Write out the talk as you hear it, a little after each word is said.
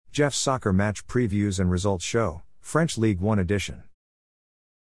Jeff's Soccer Match Previews and Results Show, French Ligue 1 edition.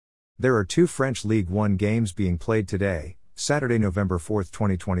 There are 2 French Ligue 1 games being played today, Saturday, November 4,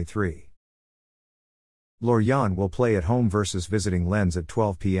 2023. Lorient will play at home versus visiting Lens at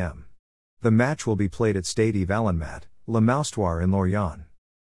 12 p.m. The match will be played at Stade Yves Allenmat, Le Moustoir in Lorient.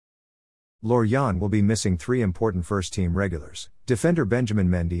 Lorient will be missing 3 important first-team regulars. Defender Benjamin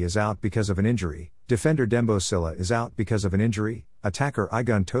Mendy is out because of an injury, defender Dembo Silla is out because of an injury, attacker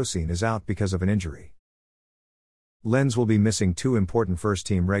Igun Tosin is out because of an injury. Lens will be missing 2 important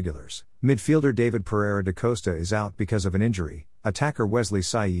first-team regulars. Midfielder David Pereira da Costa is out because of an injury, attacker Wesley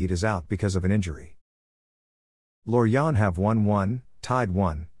Saïd is out because of an injury. Lorient have won 1, tied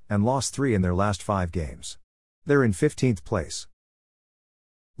 1, and lost 3 in their last 5 games. They're in 15th place.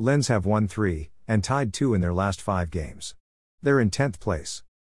 Lens have won 3, and tied 2 in their last 5 games. They're in 10th place.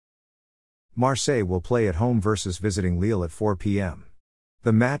 Marseille will play at home versus visiting Lille at 4 p.m.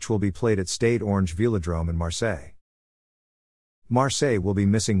 The match will be played at Stade Orange Vélodrome in Marseille. Marseille will be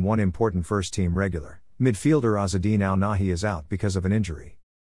missing 1 important first-team regular. Midfielder Azzedine Al-Nahi is out because of an injury.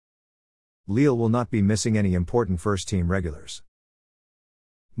 Lille will not be missing any important first-team regulars.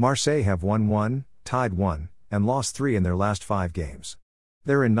 Marseille have won 1, tied 1, and lost 3 in their last 5 games.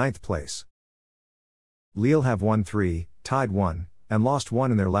 They're in 9th place. Lille have won 3, tied 1, and lost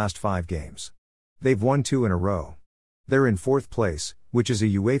 1 in their last 5 games. They've won 2 in a row. They're in 4th place, which is a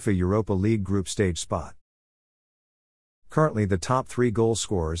UEFA Europa League group stage spot. Currently the top 3 goal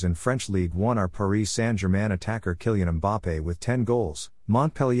scorers in French Ligue 1 are Paris Saint-Germain attacker Kylian Mbappé with 10 goals,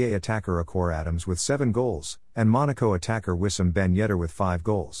 Montpellier attacker Akor Adams with 7 goals, and Monaco attacker Wissam Ben Yedder with 5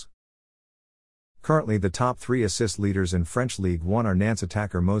 goals. Currently the top 3 assist leaders in French Ligue 1 are Nantes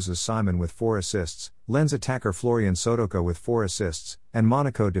attacker Moses Simon with 4 assists, Lens attacker Florian Sotoko with 4 assists, and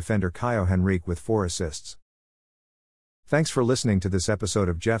Monaco defender Caio Henrique with 4 assists. Thanks for listening to this episode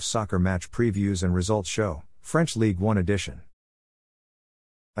of Jeff's Soccer Match Previews and Results Show, French Ligue 1 edition.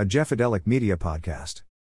 A Jeffadelic Media podcast.